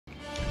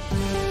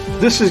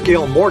This is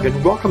Gail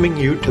Morgan welcoming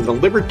you to the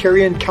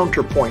Libertarian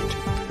Counterpoint.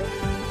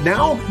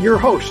 Now, your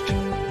host,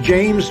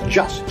 James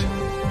Just.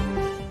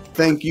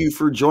 Thank you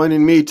for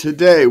joining me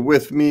today.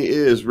 With me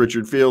is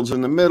Richard Fields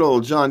in the middle,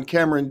 John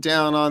Cameron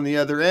down on the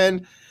other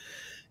end.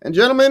 And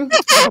gentlemen,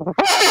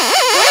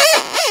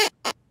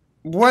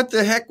 what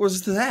the heck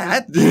was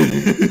that?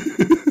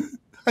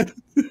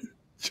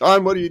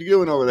 John, what are you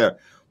doing over there?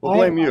 We'll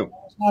blame you.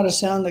 It's not a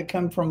sound that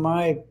come from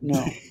my,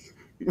 no.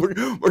 We're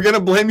going to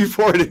blame you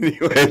for it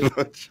anyway,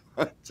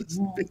 John, just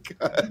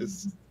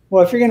because.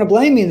 Well, if you're going to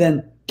blame me,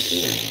 then.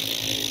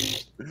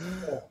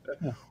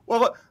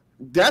 Well,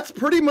 that's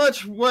pretty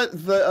much what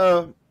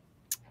the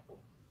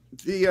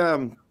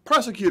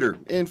prosecutor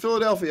in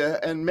Philadelphia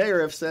and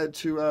mayor have said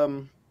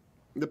to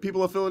the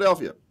people of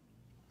Philadelphia.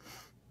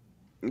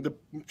 We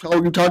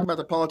talk about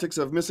the politics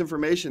of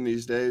misinformation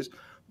these days,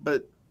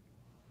 but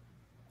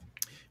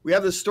we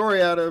have this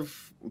story out of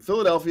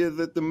Philadelphia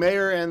that the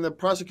mayor and the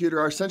prosecutor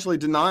are essentially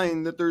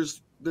denying that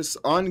there's this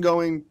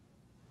ongoing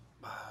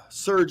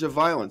surge of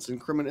violence and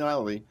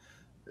criminality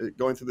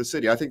going through the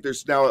city. I think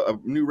there's now a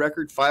new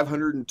record,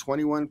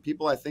 521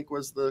 people, I think,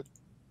 was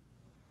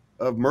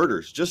of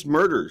murders, just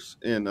murders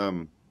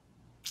in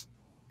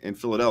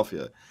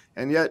Philadelphia.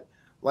 And yet,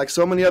 like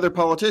so many other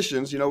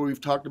politicians,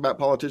 we've talked about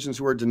politicians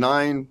who are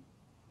denying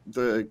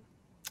the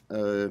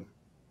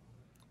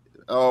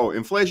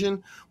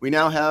inflation. We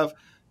now have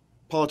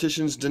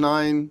politicians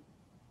denying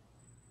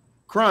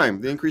crime,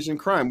 the increase in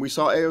crime. We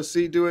saw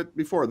AOC do it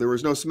before. There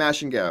was no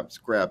smashing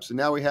grabs. And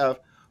now we have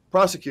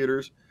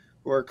prosecutors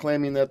who are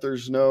claiming that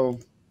there's no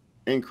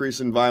increase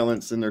in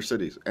violence in their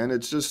cities. And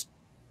it's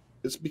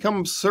become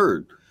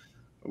absurd.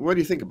 What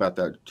do you think about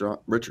that,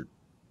 Richard?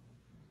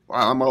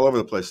 Wow, I'm all over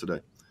the place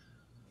today.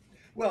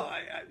 Well,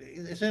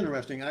 it's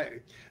interesting.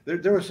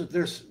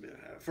 There's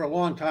for a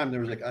long time there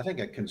was I think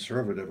a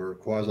conservative or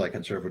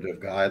quasi-conservative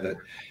guy that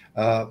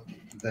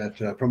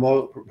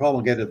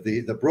promulgated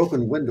the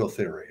broken window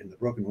theory, and the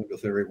broken window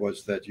theory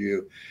was that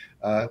you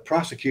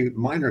prosecute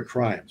minor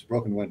crimes,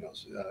 broken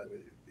windows,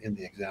 in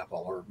the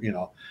example, or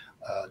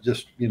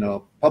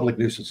public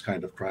nuisance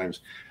kind of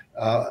crimes.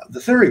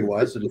 The theory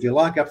was that if you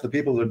lock up the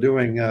people that are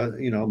doing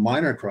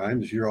minor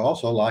crimes, you're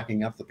also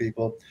locking up the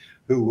people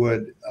who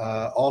would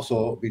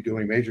also be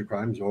doing major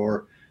crimes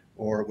or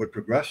would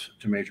progress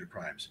to major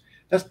crimes.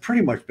 That's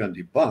pretty much been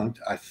debunked,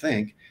 I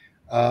think.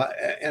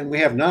 And we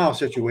have now a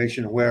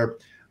situation where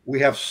we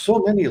have so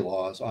many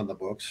laws on the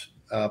books,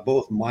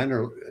 both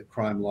minor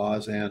crime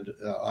laws and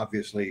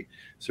obviously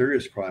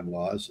serious crime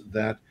laws,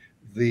 that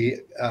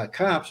the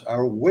cops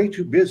are way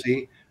too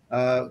busy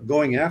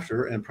going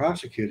after and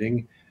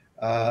prosecuting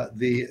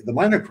the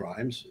minor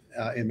crimes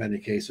in many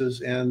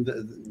cases,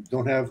 and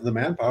don't have the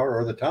manpower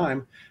or the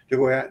time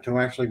to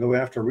actually go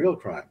after real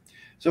crime.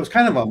 So it's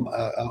kind of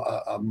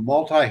a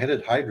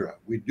multi-headed hydra.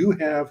 We do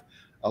have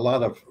a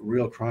lot of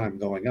real crime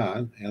going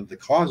on, and the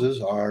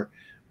causes are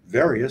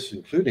various,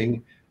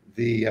 including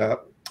the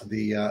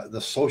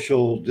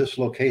social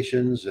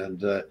dislocations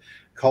and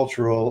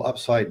cultural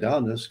upside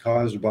downness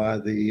caused by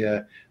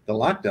the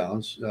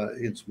lockdowns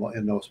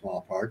in no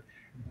small part.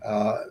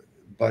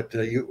 But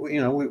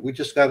we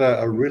just got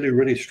a really,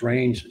 really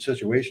strange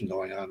situation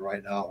going on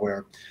right now,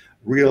 where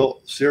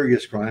real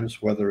serious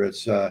crimes, whether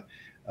it's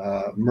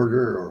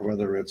murder or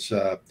whether it's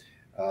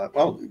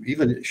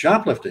even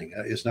shoplifting,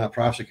 is not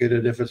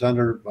prosecuted if it's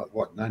under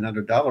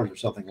 $900 or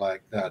something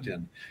like that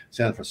in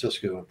San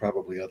Francisco and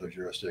probably other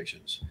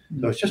jurisdictions.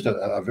 So it's just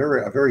a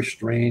very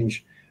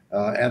strange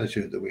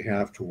attitude that we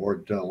have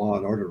toward law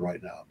and order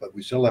right now. But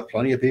we still have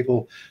plenty of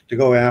people to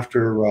go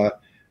after.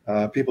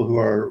 People who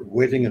are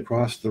waiting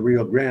across the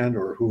Rio Grande,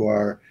 or who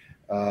are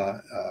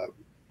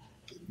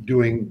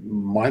doing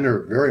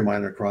very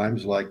minor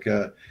crimes like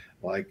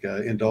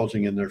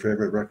indulging in their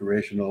favorite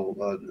recreational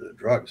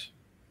drugs.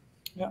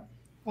 Yeah,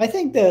 I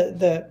think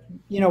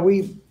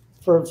we,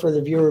 for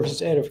the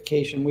viewers'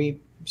 edification, we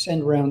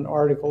send around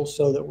articles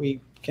so that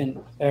we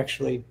can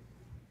actually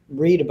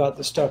read about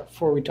the stuff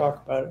before we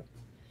talk about it.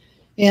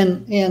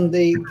 And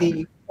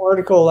the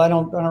article, I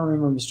don't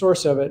remember the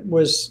source of it,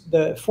 was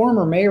the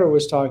former mayor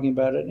was talking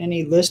about it, and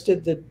he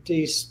listed that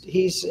he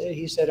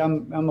said,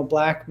 I'm a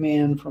black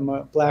man from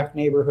a black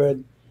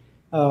neighborhood,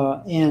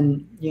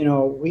 and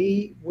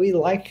we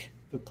like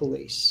the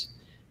police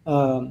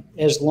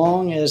as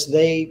long as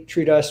they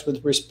treat us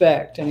with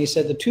respect. And he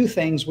said the two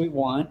things we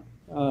want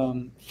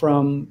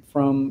from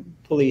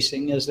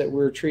policing is that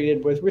we're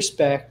treated with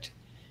respect,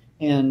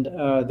 and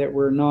that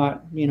we're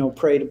not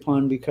preyed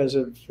upon because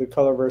of the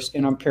color of our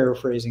skin. I'm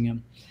paraphrasing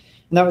him.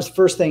 And that was the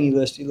first thing he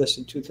listed. He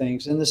listed two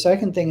things. And the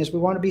second thing is we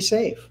want to be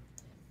safe.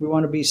 We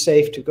want to be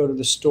safe to go to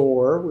the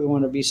store. We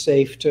want to be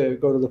safe to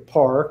go to the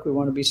park. We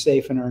want to be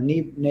safe in our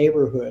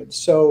neighborhood.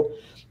 So,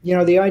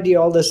 the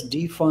idea, all this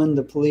defund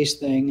the police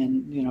thing,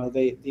 and,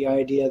 the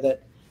idea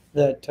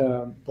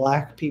that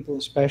black people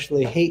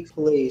especially hate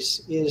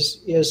police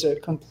is a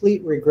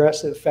complete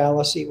regressive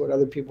fallacy, what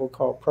other people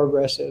call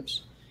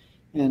progressives.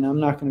 And I'm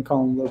not going to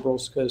call them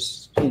liberals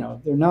because,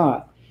 they're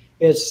not.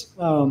 It's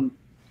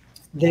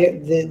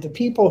the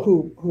people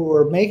who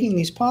are making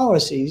these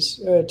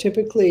policies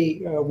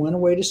typically went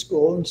away to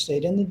school and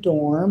stayed in the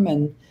dorm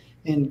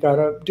and got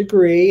a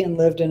degree and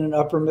lived in an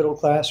upper middle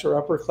class or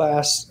upper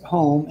class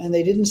home, and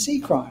they didn't see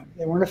crime.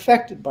 They weren't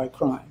affected by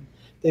crime.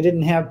 They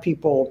didn't have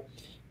people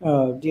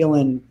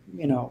dealing,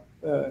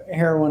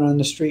 heroin on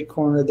the street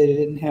corner. They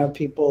didn't have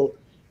people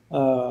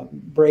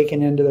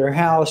breaking into their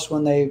house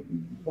when they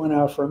went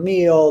out for a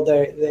meal.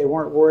 They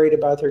weren't worried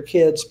about their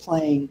kids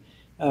playing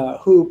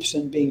hoops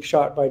and being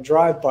shot by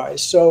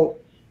drive-bys. So,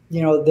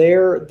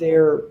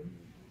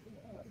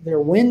 their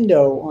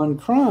window on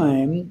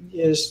crime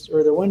is,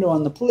 or their window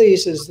on the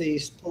police is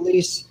these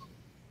police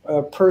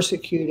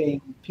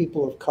persecuting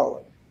people of color.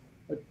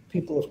 But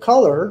people of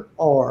color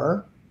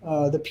are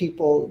the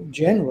people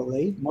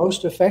generally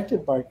most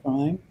affected by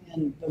crime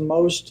and the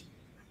most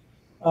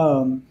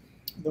the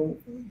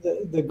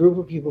group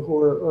of people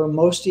who are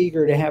most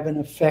eager to have an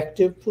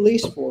effective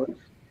police force,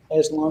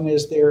 as long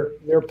as they're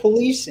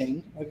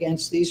policing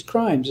against these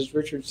crimes, as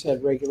Richard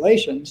said,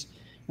 regulations.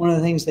 One of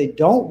the things they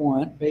don't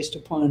want, based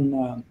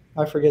upon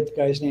I forget the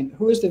guy's name.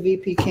 Who is the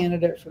VP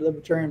candidate for the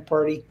Libertarian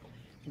Party?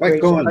 Mike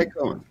Cohen.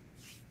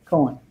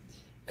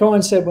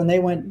 Cohen said when they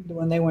went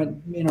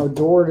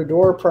door to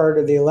door prior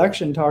to the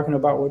election talking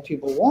about what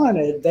people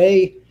wanted,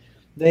 they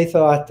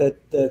thought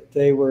that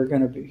they were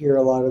going to hear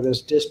a lot of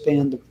this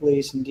disband the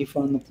police and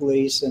defund the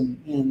police,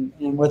 and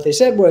what they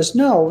said was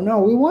no,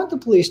 we want the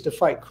police to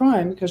fight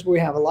crime because we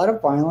have a lot of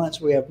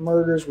violence, we have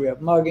murders, we have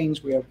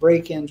muggings, we have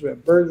break-ins, we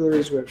have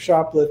burglaries, we have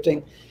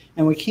shoplifting,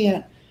 and we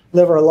can't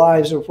live our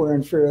lives if we're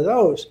in fear of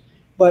those.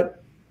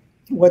 But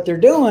what they're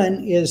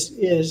doing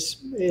is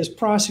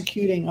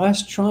prosecuting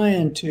us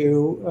trying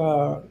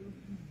to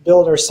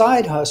build our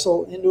side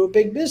hustle into a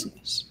big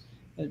business.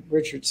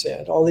 Richard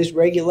said, all these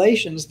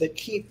regulations that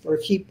are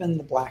keeping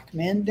the black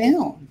man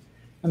down.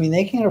 I mean,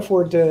 they can't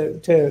afford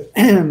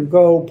to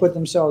go put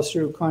themselves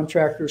through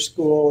contractor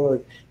school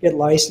or get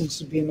licensed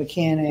to be a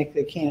mechanic.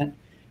 They can't,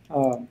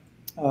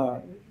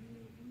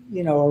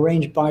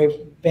 arrange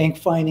bank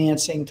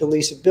financing to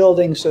lease a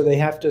building, so they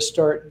have to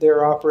start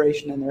their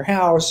operation in their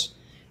house.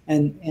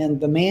 And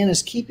the man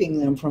is keeping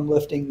them from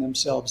lifting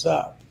themselves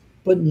up,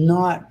 but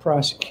not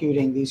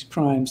prosecuting these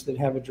crimes that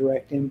have a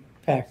direct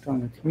impact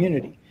on the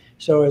community.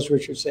 So as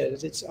Richard said,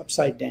 it's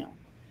upside down.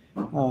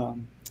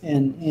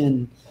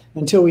 And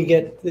until we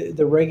get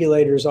the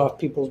regulators off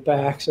people's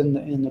backs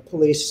and the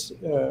police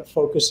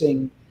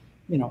focusing,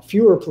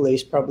 fewer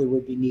police probably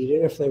would be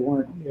needed if they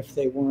weren't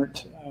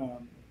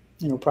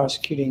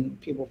prosecuting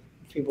people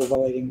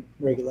violating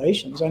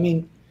regulations. I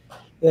mean,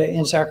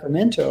 in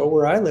Sacramento,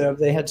 where I live,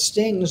 they had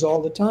stings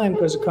all the time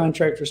because the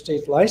Contractor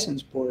State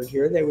License Board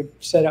here. They would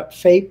set up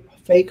fake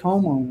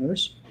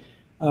homeowners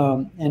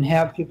and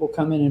have people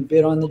come in and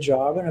bid on the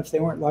job. And if they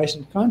weren't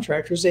licensed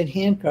contractors, they'd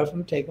handcuff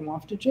them, take them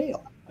off to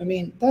jail. I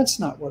mean, that's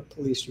not what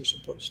police are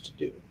supposed to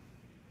do.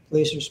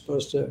 Police are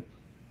supposed to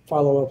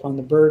follow up on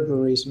the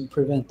burglaries and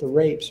prevent the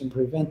rapes and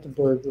prevent the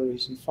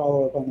burglaries and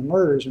follow up on the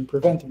murders and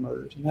prevent the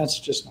murders. And that's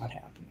just not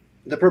happening.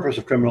 The purpose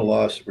of criminal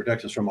law is to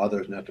protect us from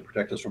others, not to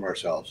protect us from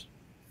ourselves.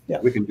 Yeah.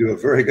 We can do a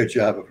very good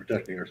job of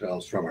protecting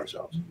ourselves from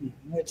ourselves.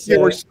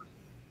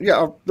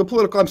 The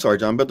political, I'm sorry,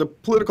 John, but the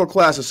political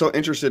class is so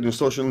interested in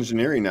social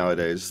engineering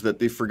nowadays that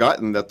they've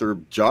forgotten that their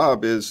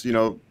job is,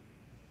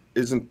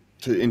 isn't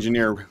to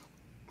engineer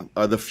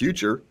the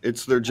future.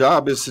 It's their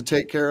job is to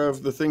take care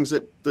of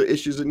the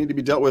issues that need to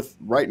be dealt with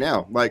right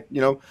now. Like,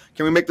 can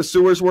we make the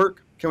sewers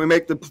work? Can we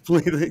make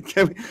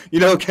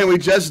can we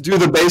just do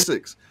the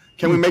basics?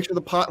 Can we make sure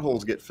the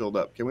potholes get filled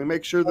up? Can we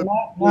make sure the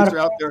police are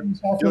out there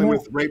dealing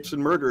with rapes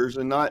and murders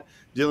and not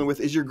dealing with,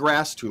 is your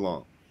grass too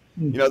long?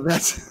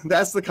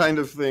 That's the kind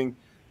of thing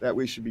that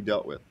we should be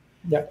dealt with.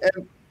 Yeah.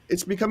 And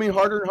it's becoming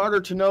harder and harder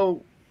to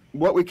know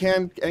what we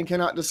can and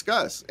cannot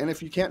discuss. And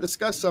if you can't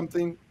discuss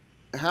something,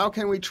 how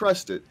can we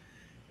trust it?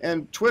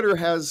 And Twitter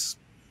has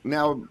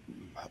now,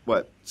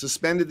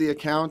 suspended the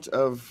account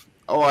of,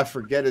 I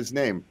forget his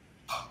name.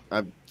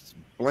 I'm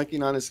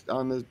blanking on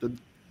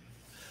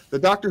the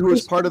doctor who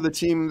was part of the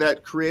team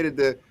that created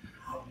the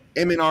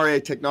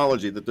mRNA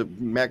technology that the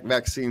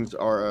vaccines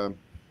are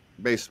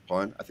based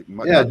upon. I think.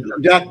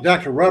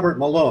 Dr. Robert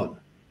Malone.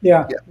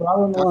 Yeah.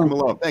 Robert Malone. Dr.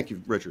 Malone. Thank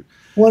you, Richard.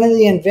 One of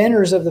the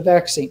inventors of the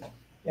vaccine.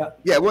 Yeah.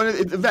 Yeah,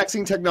 the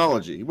vaccine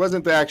technology. It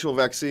wasn't the actual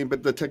vaccine,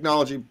 but the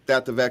technology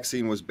that the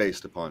vaccine was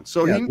based upon.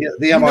 So the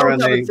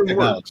mRNA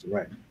technology,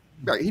 right?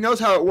 Right. He knows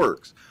how it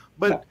works.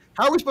 But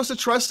how are we supposed to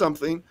trust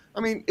something?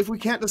 I mean, if we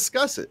can't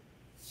discuss it,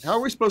 how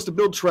are we supposed to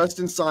build trust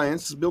in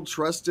science, build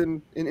trust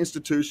in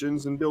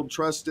institutions, and build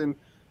trust in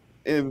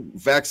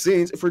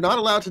vaccines if we're not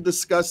allowed to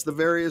discuss the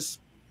various,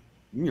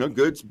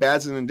 goods,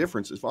 bads, and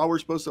indifferences? If all we're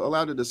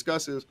allowed to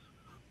discuss is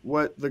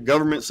what the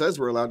government says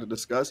we're allowed to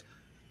discuss.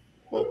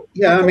 Well,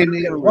 what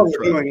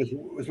we're doing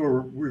is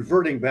we're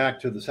reverting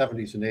back to the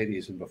 70s and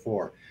 80s and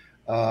before.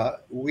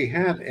 We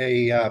had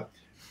a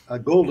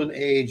golden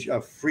age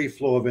of free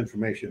flow of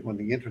information when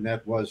the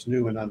internet was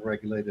new and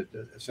unregulated,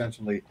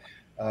 essentially.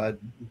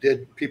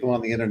 people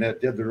on the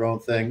internet did their own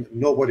thing.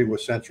 Nobody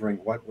was censoring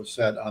what was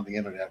said on the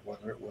internet,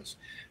 whether it was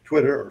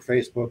Twitter or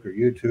Facebook or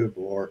YouTube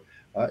or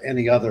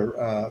any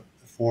other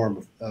form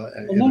of well,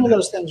 none of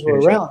those things were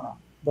around,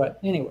 but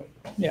anyway,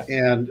 yeah.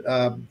 And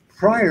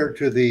prior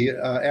to the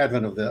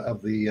advent of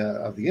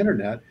the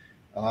internet,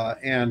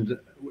 and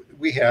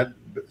we had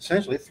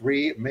essentially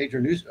three major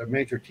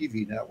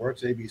TV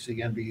networks: ABC,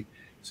 NBC,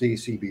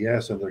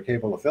 CBS, and their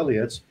cable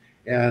affiliates,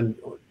 and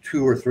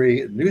two or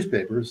three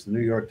newspapers: the New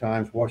York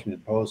Times,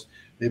 Washington Post,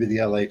 maybe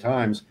the LA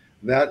Times,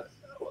 that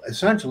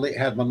essentially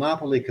had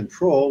monopoly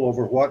control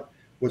over what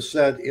was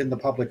said in the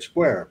public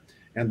square.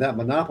 And that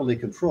monopoly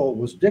control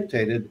was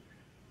dictated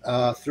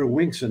through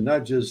winks and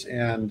nudges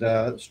and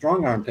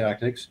strong arm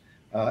tactics,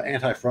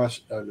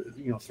 antitrust,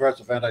 threats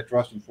of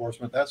antitrust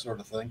enforcement, that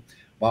sort of thing,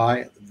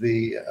 by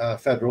the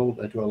federal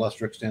and to a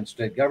lesser extent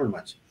state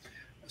governments.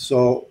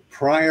 So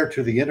prior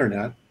to the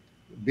internet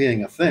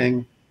being a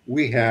thing,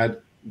 we had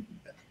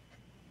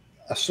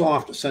a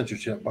soft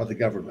censorship by the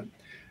government.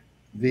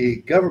 The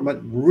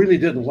government really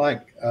didn't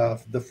like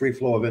the free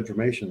flow of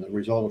information that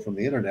resulted from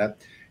the internet,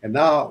 and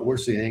now we're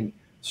seeing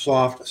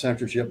soft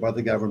censorship by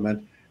the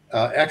government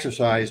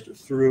exercised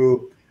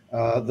through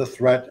the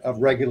threat of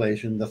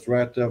regulation, the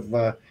threat of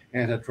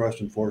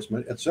antitrust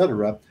enforcement, et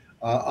cetera,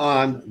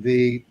 on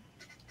the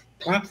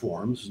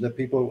platforms that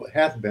people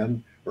have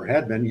been or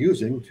had been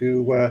using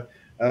to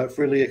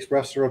freely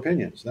express their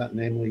opinions, that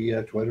namely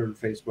Twitter,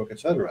 Facebook, et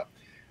cetera.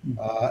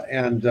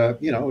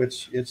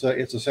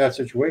 It's a sad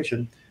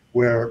situation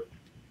where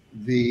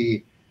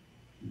the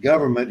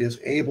government is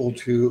able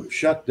to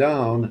shut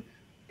down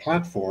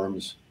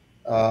platforms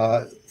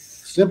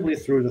simply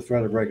through the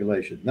threat of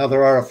regulation. Now,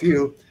 there are a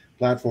few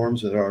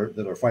platforms that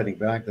are fighting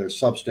back. There's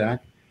Substack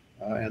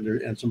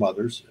and some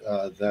others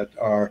that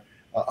are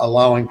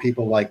allowing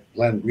people like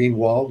Glenn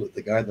Greenwald,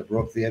 the guy that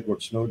broke the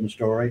Edward Snowden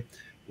story,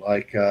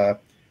 like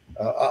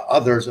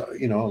others,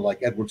 like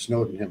Edward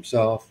Snowden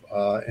himself,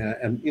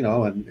 and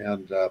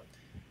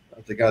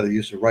the guy that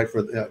used to write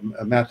for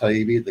Matt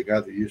Taibbi, the guy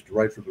that used to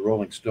write for the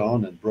Rolling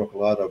Stone and broke a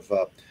lot of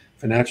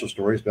financial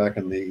stories back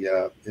in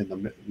the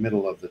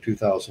middle of the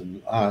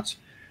 2000s.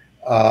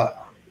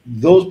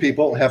 Those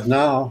people have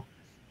now,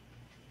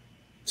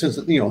 since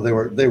they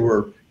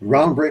were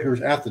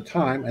groundbreakers at the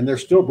time, and they're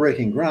still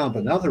breaking ground,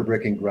 but now they're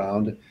breaking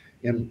ground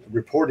in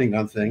reporting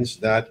on things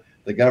that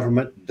the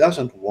government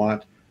doesn't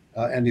want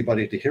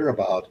anybody to hear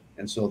about,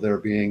 and so they're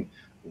being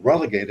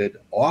relegated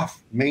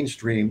off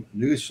mainstream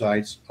news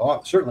sites,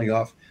 certainly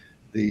off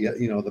the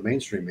the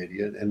mainstream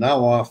media, and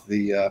now off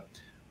the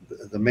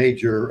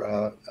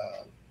major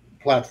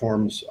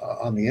platforms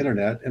on the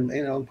internet,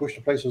 and pushed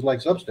to places like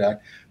Substack,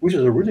 which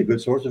is a really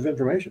good source of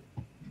information.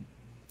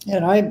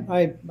 And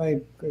I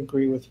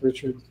agree with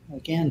Richard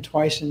again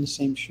twice in the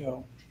same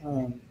show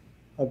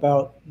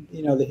about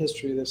the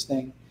history of this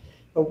thing.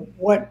 But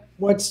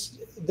what's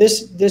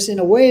this in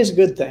a way is a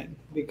good thing,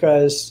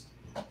 because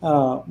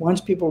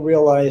once people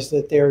realize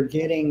that they're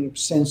getting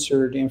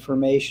censored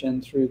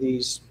information through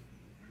the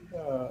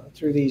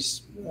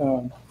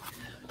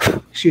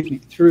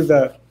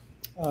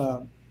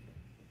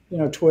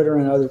Twitter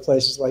and other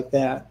places like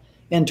that.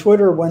 And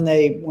Twitter, when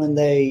they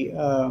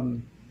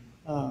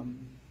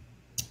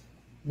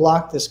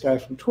blocked this guy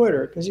from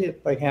Twitter, because he had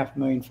like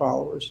 500,000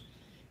 followers,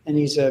 and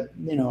he's a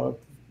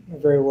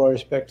very well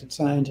respected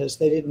scientist.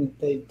 They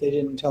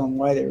didn't tell him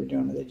why they were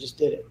doing it. They just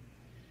did it.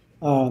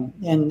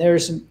 And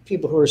there's some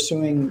people who are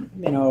suing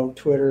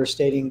Twitter,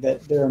 stating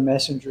that they're a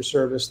messenger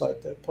service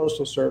like the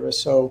Postal Service,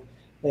 so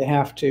they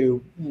have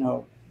to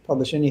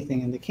publish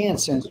anything and they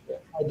can't censor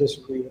it. I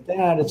disagree with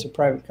that. It's a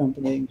private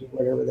company, they can do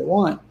whatever they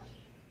want.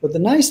 But the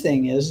nice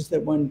thing is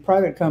that when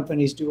private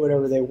companies do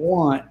whatever they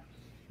want,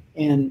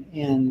 and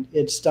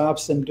it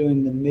stops them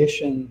doing the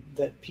mission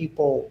that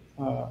people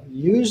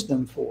use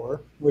them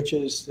for, which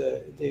is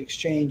the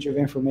exchange of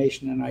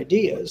information and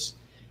ideas,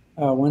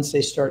 once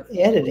they start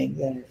editing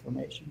that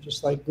information,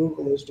 just like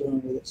Google is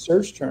doing with its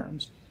search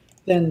terms,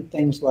 then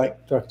things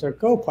like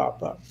DuckDuckGo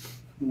pop up.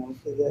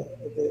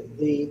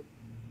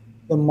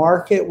 The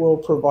market will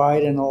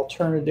provide an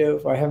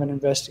alternative. I haven't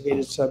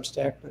investigated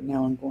Substack, but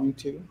now I'm going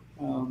to.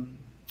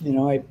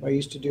 I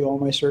used to do all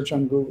my search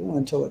on Google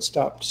until it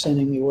stopped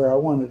sending me where I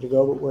wanted to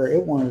go, but where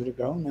it wanted to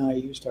go. Now I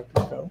use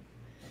DuckDuckGo.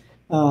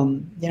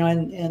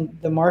 And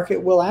the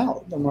market will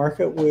out. The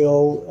market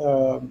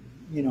will,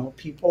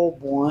 people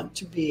want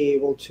to be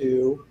able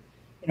to,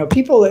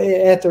 people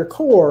at their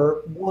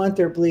core want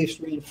their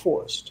beliefs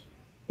reinforced,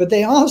 but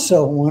they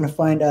also want to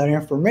find out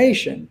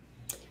information.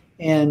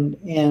 And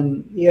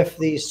if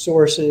these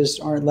sources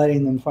aren't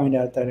letting them find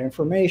out that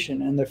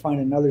information, and they find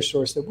another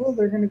source that will,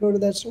 they're going to go to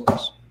that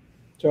source.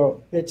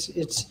 So it's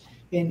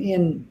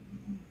in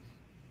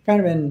kind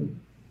of in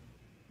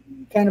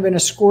a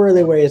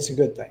squirrely way, it's a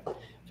good thing.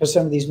 Because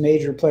some of these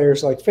major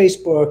players like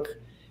Facebook,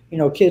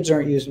 kids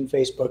aren't using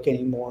Facebook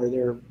anymore.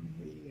 You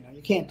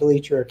can't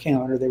delete your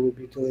account, or they would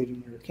be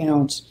deleting your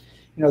accounts.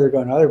 they're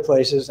going other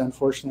places.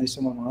 Unfortunately,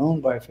 some of them are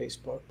owned by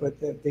Facebook, but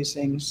these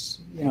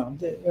things,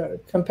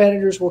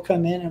 competitors will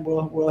come in and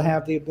we'll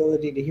have the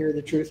ability to hear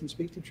the truth and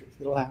speak the truth.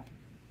 It'll happen.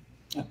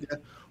 Yeah.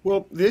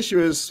 Well, the issue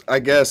is, I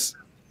guess,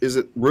 is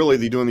it really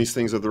they're doing these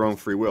things of their own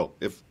free will?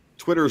 If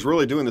Twitter is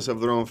really doing this of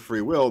their own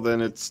free will,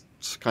 then it's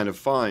kind of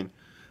fine.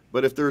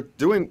 But if they're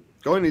going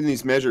in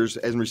these measures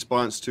in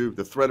response to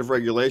the threat of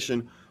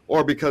regulation,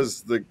 or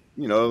because the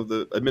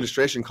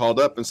administration called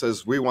up and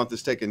says we want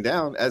this taken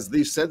down, as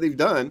they've said they've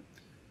done,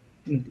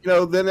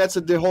 then that's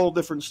a whole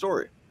different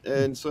story.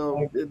 And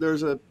so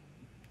there's a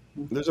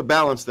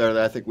balance there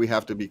that I think we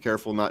have to be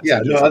careful not.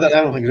 Yeah, no, I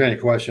don't think there's any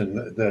question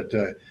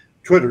that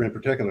Twitter, in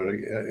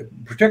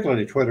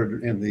particularly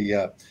Twitter in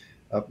the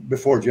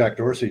before Jack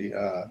Dorsey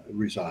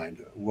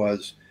resigned,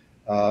 was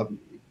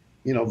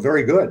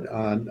very good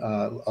on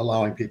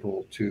allowing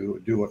people to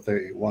do what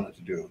they wanted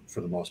to do for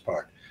the most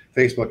part.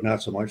 Facebook,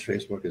 not so much.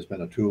 Facebook has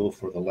been a tool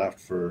for the left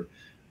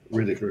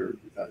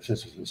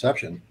since its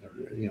inception,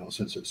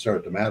 since it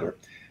started to matter.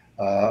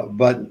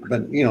 But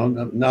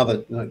now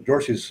that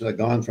Dorsey's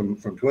gone from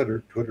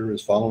Twitter, Twitter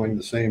is following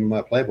the same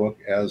playbook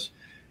as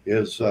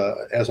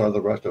are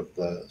the rest of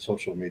the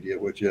social media,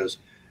 which is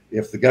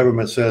if the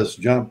government says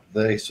jump,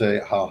 they say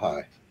how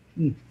high.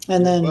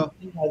 And then a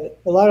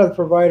lot of the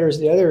providers,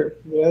 the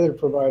other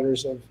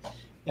providers of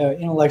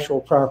intellectual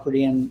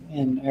property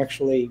and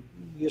actually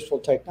useful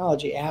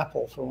technology,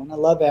 Apple for one. I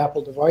love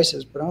Apple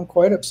devices, but I'm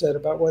quite upset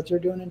about what they're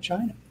doing in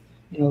China.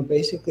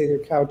 Basically they're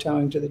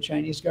kowtowing to the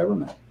Chinese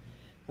government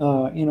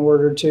in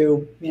order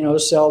to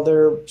sell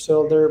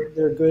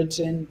their goods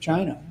in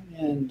China.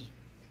 And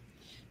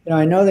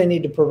I know they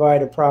need to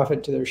provide a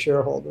profit to their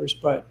shareholders,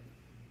 but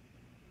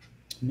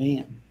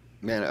man,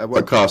 at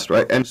what cost,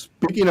 right? And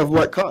speaking of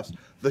what cost,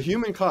 the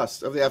human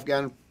costs of the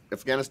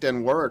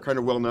Afghanistan war are kind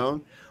of well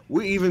known.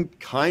 We even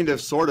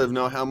sort of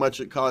know how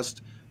much it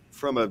cost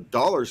from a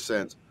dollar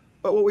sense,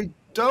 but what we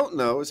don't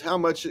know is how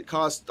much it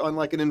cost on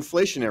like an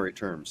inflationary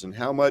terms, and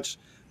how much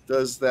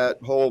does that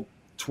whole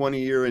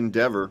 20-year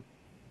endeavor,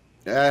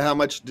 how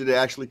much did it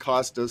actually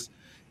cost us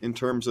in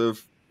terms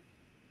of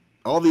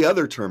all the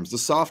other terms, the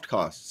soft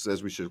costs,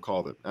 as we should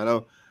call them. I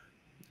know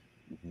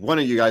one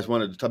of you guys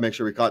wanted to make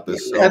sure we caught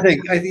this. So. I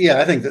think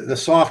that the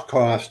soft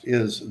cost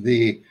is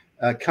the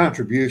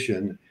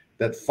contribution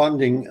that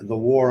funding the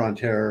war on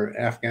terror,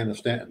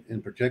 Afghanistan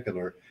in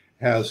particular,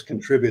 has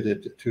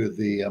contributed to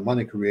the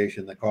money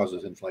creation that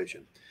causes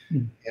inflation.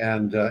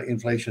 And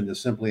inflation is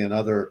simply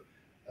another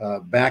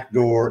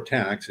backdoor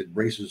tax. It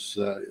raises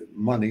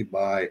money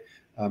by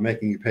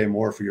making you pay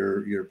more for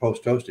your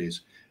post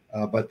toasties.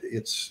 But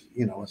it's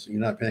you're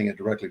not paying it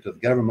directly to the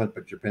government,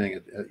 but you're paying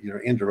it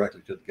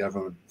indirectly to the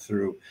government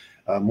through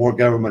more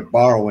government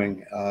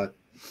borrowing,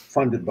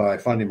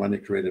 funding money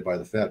created by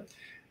the Fed,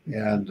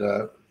 and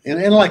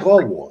like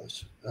all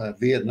wars,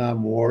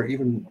 Vietnam War,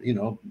 even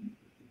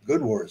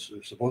good wars,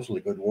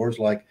 supposedly good wars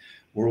like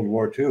World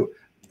War II,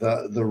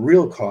 the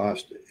real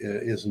cost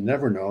is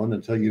never known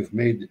until you've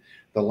made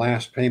the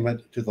last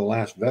payment to the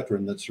last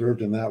veteran that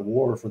served in that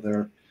war for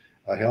their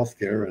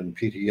healthcare and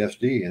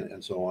PTSD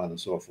and so on and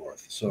so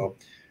forth. So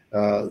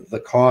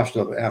the cost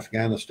of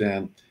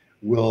Afghanistan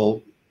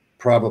will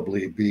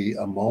probably be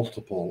a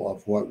multiple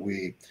of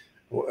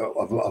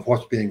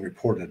what's being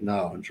reported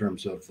now in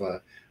terms of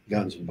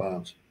guns and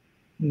bombs.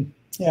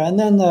 Yeah, and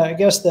then I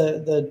guess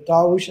the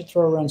dollar, we should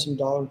throw around some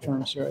dollar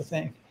terms here. I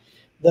think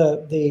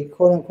the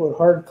quote unquote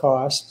hard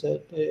cost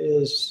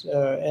is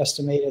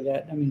estimated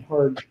at,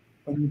 hard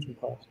financial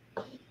cost,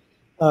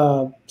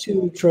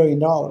 $2 trillion.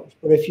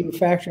 But if you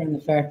factor in the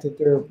fact that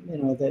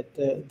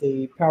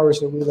the powers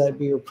that we let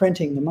be are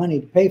printing the money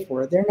to pay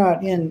for it, they're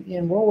not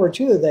in World War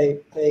II. They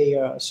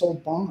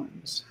sold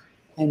bonds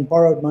and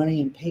borrowed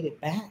money and paid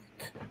it back.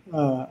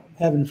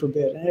 Heaven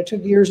forbid. And it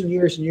took years and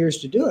years and years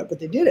to do it, but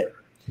they did it.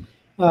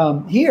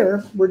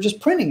 Here, we're just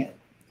printing it.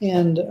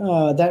 And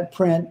that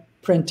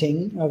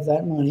printing of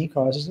that money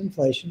causes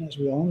inflation, as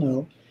we all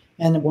know.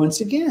 And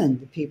once again,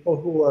 the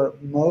people who are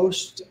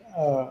most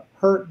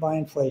hurt by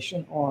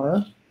inflation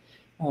are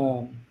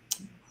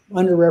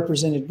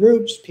underrepresented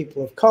groups,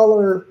 people of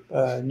color,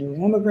 new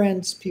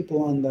immigrants,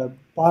 people on the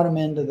bottom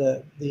end of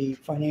the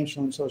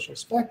financial and social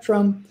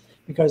spectrum,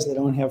 because they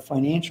don't have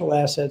financial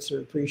assets that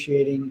are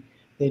appreciating.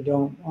 They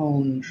don't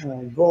own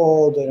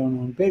gold, they don't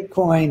own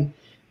Bitcoin,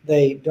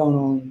 they don't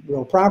own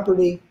real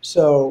property.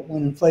 So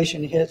when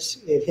inflation hits,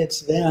 it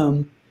hits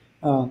them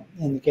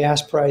in the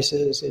gas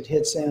prices, it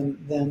hits them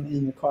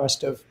in the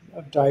cost of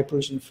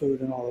diapers and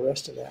food and all the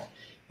rest of that.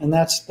 And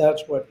that's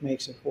what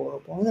makes it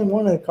horrible. And then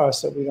one of the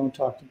costs that we don't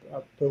talk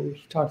about, but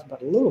we've talked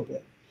about a little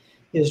bit,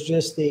 is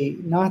just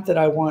not that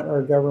I want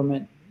our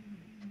government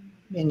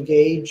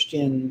engaged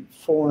in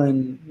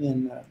foreign,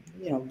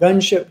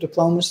 gunship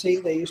diplomacy,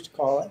 they used to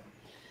call it.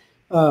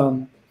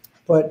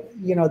 But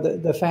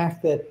the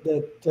fact that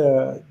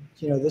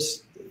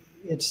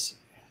it's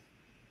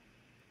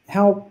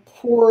how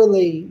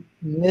poorly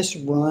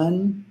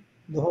misrun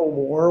the whole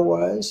war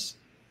was,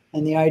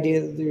 and the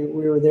idea that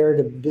we were there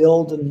to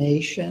build a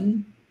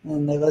nation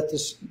And they let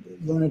this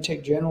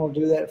lunatic general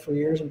do that for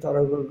years and thought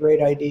it was a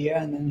great idea.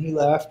 And then he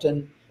left,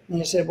 and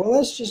they said, well,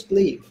 let's just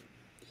leave.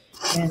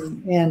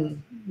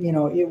 And you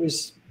know, it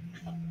was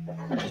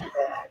just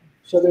bad.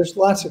 So there's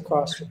lots of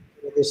costs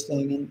with this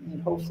thing,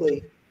 and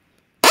hopefully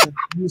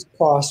these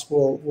costs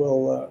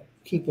will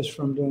keep us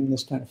from doing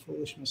this kind of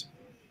foolishness.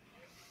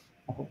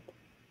 I hope.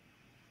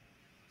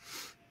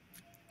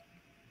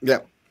 Yeah.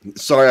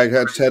 Sorry, I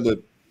just had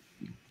the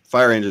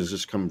fire engines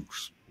just come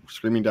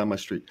screaming down my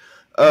street.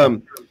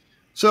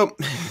 So,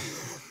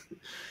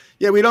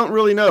 yeah, we don't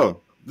really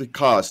know the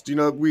cost. You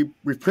know, we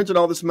printed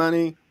all this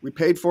money. We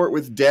paid for it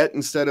with debt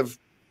instead of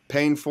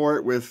paying for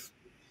it with,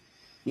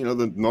 you know,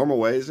 the normal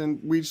ways. And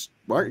we just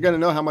aren't going to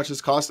know how much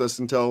this cost us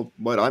until,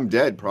 I'm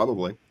dead,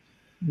 probably.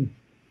 You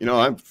know,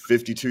 I'm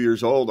 52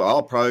 years old.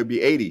 I'll probably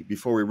be 80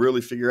 before we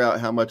really figure out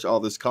how much all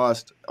this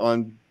cost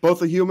on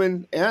both a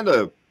human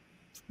and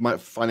my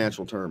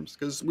financial terms,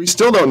 because we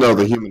still don't know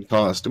the human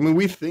cost. I mean,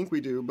 we think we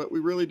do, but we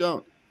really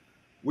don't.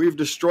 We've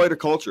destroyed a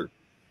culture,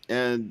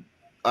 and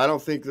I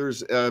don't think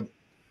there's a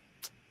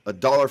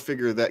dollar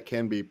figure that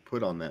can be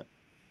put on that.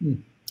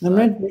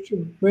 And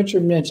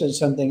Richard mentioned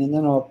something, and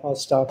then I'll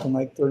stop in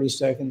like 30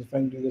 seconds if I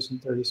can do this in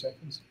 30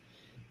 seconds.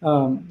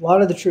 A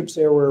lot of the troops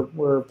there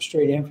were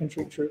straight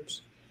infantry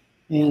troops,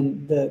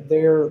 and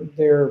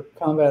their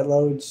combat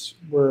loads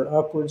were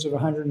upwards of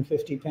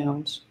 150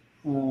 pounds.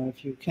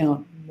 If you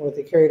count what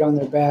they carried on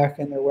their back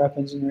and their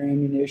weapons and their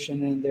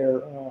ammunition and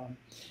their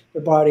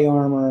body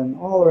armor and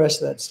all the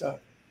rest of that stuff.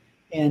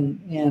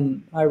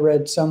 And I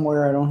read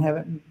somewhere, I don't have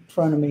it in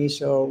front of me,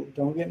 so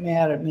don't get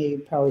mad at me,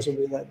 powers that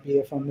be that be,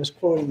 if I'm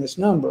misquoting this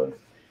number,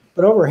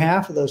 but over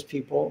half of those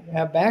people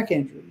have back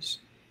injuries.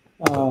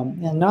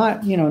 And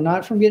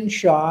not from getting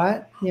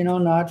shot,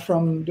 not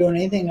from doing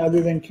anything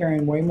other than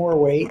carrying way more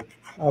weight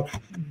up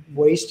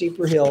way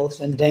steeper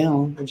hills and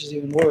down, which is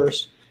even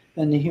worse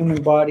than the human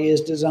body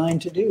is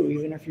designed to do,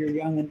 even if you're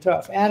young and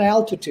tough at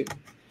altitude.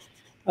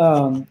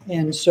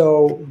 And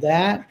so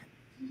that,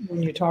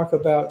 when you talk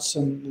about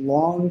some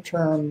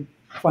long-term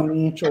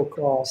financial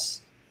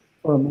costs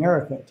for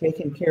America,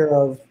 taking care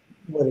of,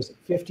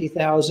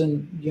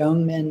 50,000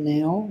 young men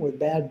now with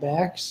bad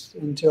backs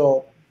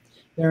until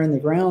they're in the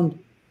ground,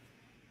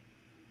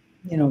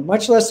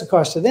 much less the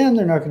cost to them.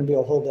 They're not going to be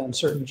able to hold down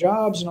certain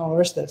jobs and all the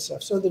rest of that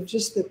stuff. So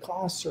the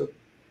costs are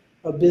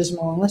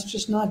abysmal, and let's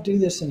just not do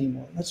this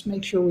anymore. Let's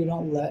make sure we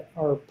don't let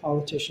our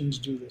politicians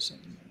do this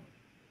anymore.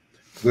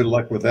 Good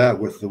luck with that,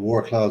 with the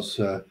war clouds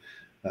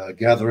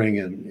gathering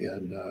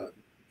in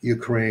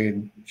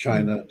Ukraine,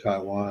 China,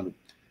 Taiwan,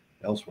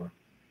 elsewhere.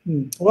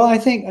 Well, I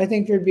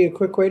think there'd be a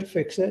quick way to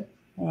fix it,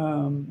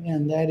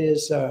 and that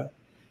is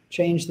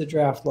change the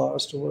draft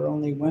laws to where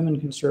only women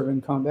can serve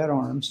in combat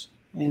arms,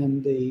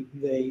 and they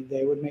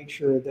would make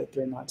sure that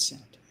they're not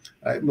sent.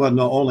 Well,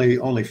 no,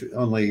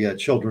 only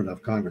children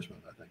of congressmen,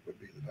 I think, would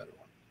be the better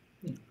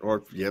one.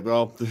 Or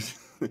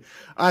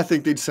I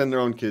think they'd send their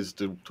own kids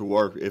to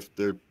war if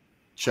their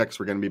checks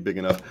were going to be big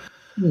enough.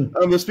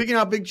 But speaking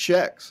of big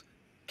checks,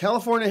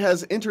 California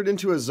has entered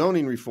into a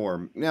zoning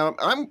reform. Now,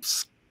 I'm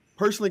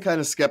personally kind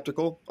of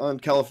skeptical on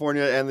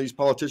California and these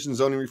politicians'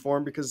 zoning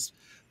reform, because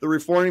the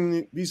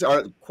reforming, these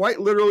are quite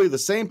literally the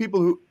same people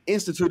who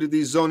instituted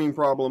these zoning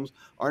problems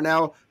are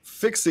now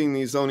fixing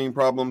these zoning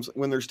problems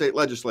when they're state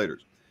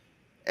legislators.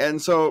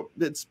 And so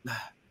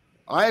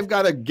I've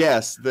got to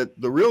guess that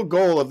the real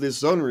goal of this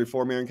zoning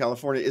reform here in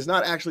California is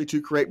not actually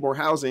to create more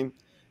housing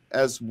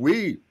as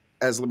we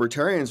as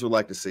libertarians would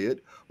like to see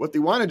it. What they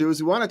want to do is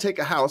they want to take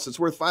a house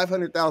that's worth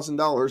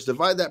 $500,000,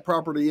 divide that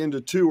property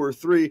into 2 or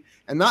 3,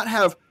 and not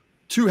have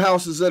 2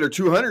 houses that are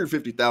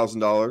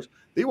 $250,000.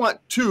 They want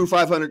 2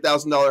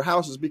 $500,000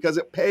 houses because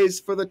it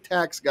pays for the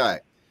tax guy.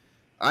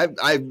 I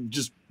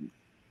just,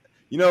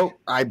 getting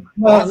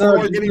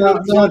rid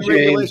of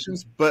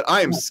regulations, but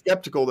I am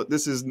skeptical that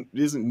this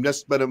isn't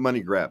just but a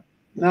money grab.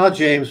 Now,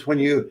 James, when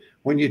you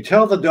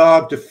tell the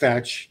dog to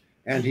fetch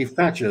and he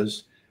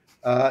fetches,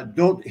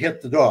 don't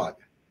hit the dog.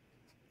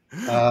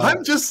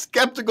 I'm just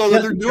skeptical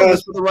that they're doing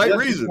this for the right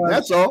reason.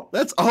 That's all.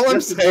 That's all I'm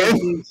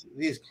saying.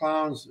 These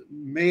clowns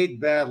made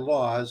bad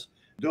laws.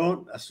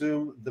 Don't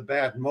assume the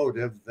bad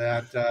motive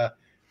that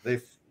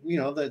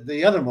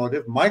the other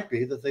motive might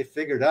be that they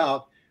figured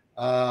out,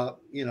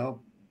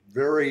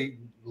 very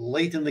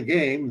late in the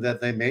game that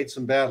they made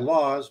some bad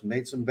laws,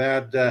 made some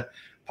bad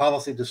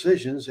policy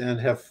decisions, and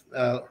have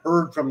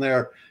heard from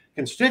their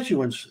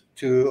constituents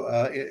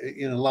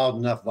in a loud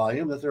enough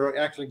volume that they're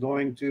actually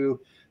going to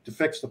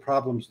fix the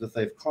problems that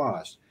they've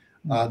caused.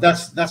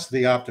 That's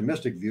the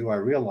optimistic view. I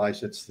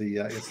realize it's the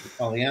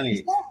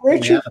Pollyanna.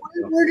 Richard,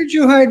 where did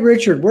you hide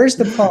Richard? Where's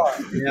the car?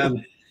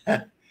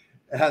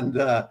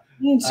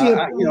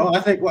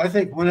 I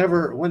think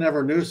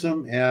whenever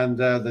Newsom and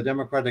the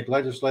Democratic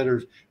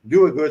legislators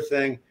do a good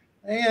thing,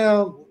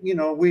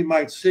 we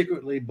might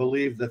secretly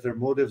believe that their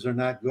motives are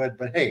not good,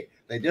 but hey,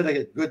 they did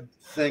a good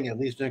thing, at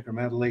least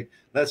incrementally.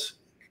 Let's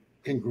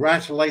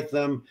congratulate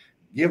them,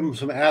 give them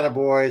some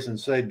attaboys, and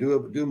say,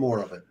 do more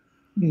of it.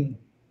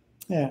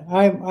 Yeah,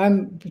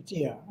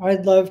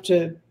 I'd love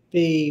to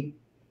be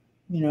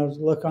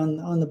look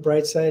on the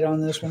bright side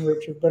on this one,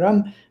 Richard. But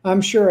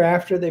I'm sure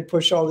after they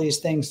push all these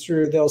things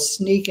through, they'll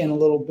sneak in a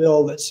little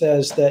bill that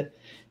says that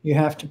you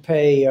have to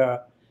pay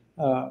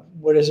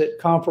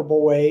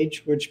comparable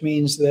wage, which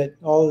means that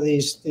all of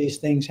these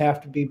things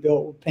have to be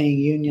built with paying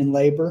union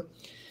labor,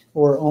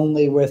 or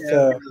only with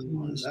stuff.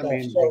 And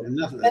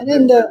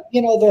then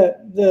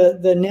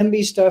the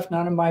NIMBY stuff,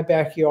 not in my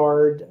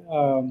backyard.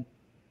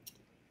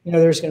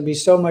 There's going to be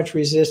so much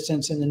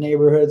resistance in the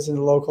neighborhoods and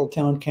the local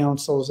town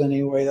councils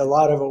anyway. A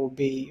lot of it will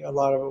be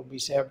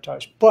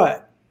sabotaged.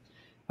 But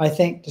I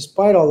think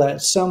despite all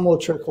that, some will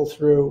trickle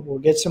through. We'll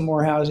get some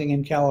more housing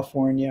in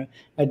California.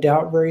 I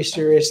doubt very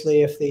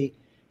seriously if the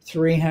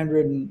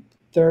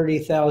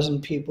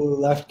 330,000 people who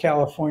left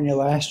California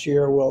last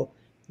year will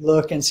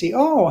look and see,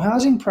 oh,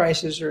 housing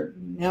prices are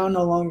now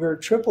no longer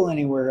triple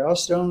anywhere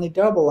else. They're only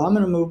double. I'm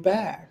going to move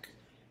back.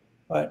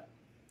 But,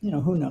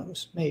 who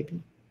knows?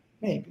 Maybe.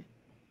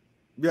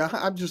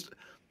 Yeah,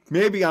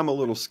 maybe I'm a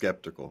little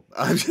skeptical.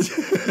 but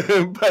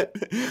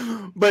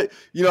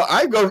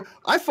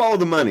I follow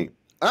the money.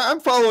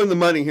 I'm following the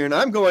money here, and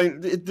I'm going,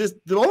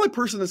 the only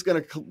person that's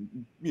going to,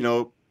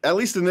 at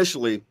least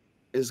initially,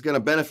 is going to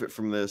benefit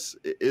from this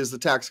is the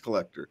tax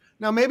collector.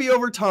 Now, maybe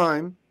over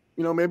time,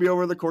 maybe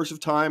over the course of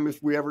time,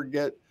 if we ever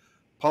get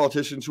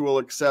politicians who will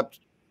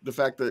accept the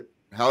fact that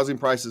housing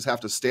prices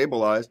have to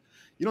stabilize,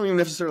 you don't even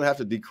necessarily have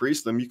to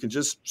decrease them. You can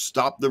just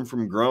stop them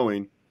from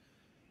growing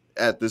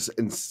at this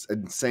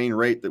insane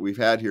rate that we've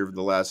had here for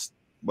the last,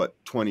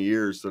 20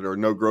 years that our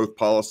no growth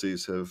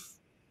policies have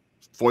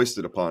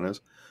foisted upon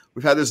us.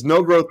 We've had this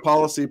no growth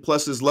policy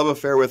plus this love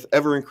affair with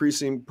ever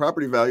increasing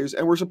property values,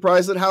 and we're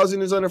surprised that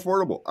housing is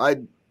unaffordable.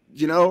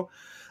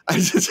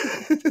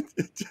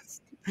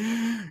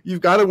 You've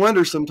got to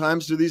wonder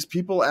sometimes, do these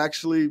people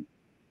actually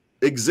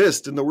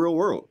exist in the real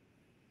world?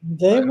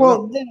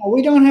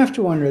 We don't have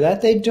to wonder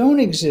that. They don't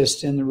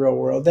exist in the real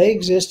world. They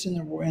exist in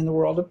the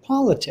world of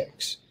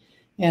politics.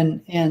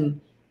 And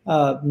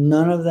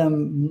none of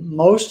them,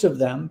 most of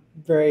them,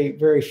 very,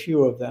 very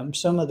few of them,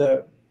 some of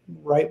the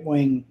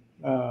right-wing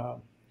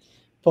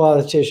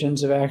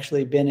politicians have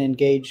actually been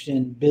engaged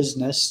in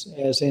business,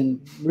 as in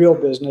real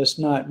business,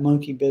 not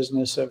monkey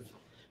business of,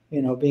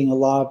 being a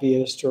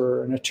lobbyist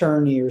or an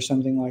attorney or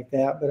something like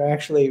that, but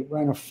actually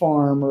run a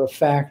farm or a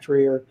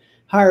factory or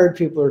hired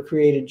people or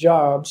created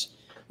jobs.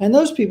 And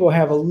those people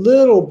have a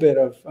little bit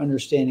of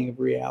understanding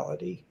of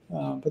reality.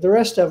 But the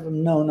rest of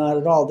them, no, not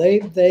at all.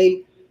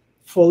 They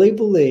fully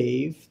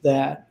believe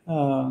that,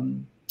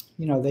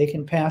 they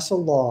can pass a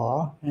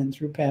law, and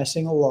through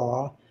passing a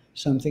law,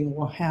 something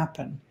will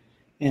happen.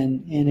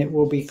 And it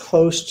will be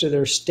close to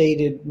their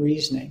stated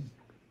reasoning.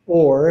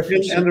 Or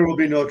there will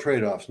be no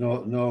trade-offs,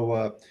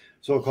 no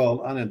so-called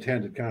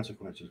unintended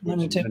consequences.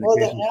 Unintended.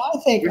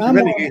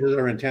 Many cases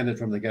are intended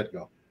from the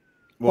get-go.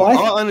 Well,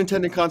 all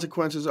unintended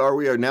consequences are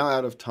we are now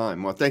out of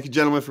time. Well, thank you,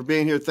 gentlemen, for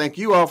being here. Thank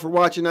you all for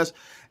watching us.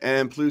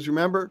 And please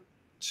remember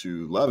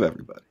to love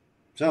everybody.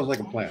 Sounds like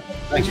a plan.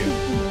 Thank you.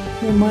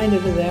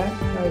 Reminded of that.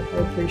 I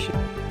appreciate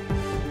it.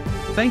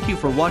 Thank you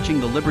for watching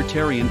the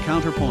Libertarian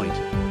Counterpoint.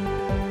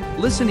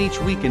 Listen each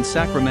week in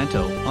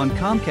Sacramento on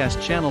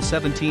Comcast Channel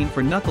 17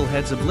 for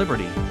Knuckleheads of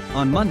Liberty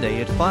on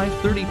Monday at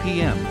 5:30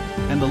 p.m.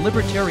 and the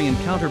Libertarian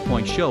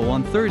Counterpoint show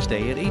on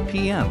Thursday at 8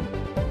 p.m.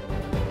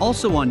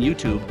 Also on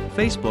YouTube,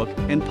 Facebook,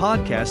 and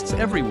podcasts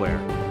everywhere.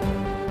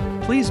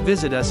 Please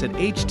visit us at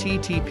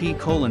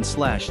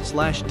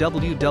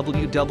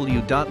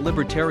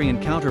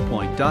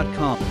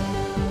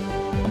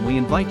http://www.libertariancounterpoint.com. We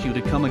invite you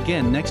to come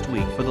again next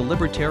week for the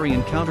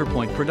Libertarian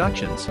Counterpoint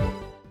Productions.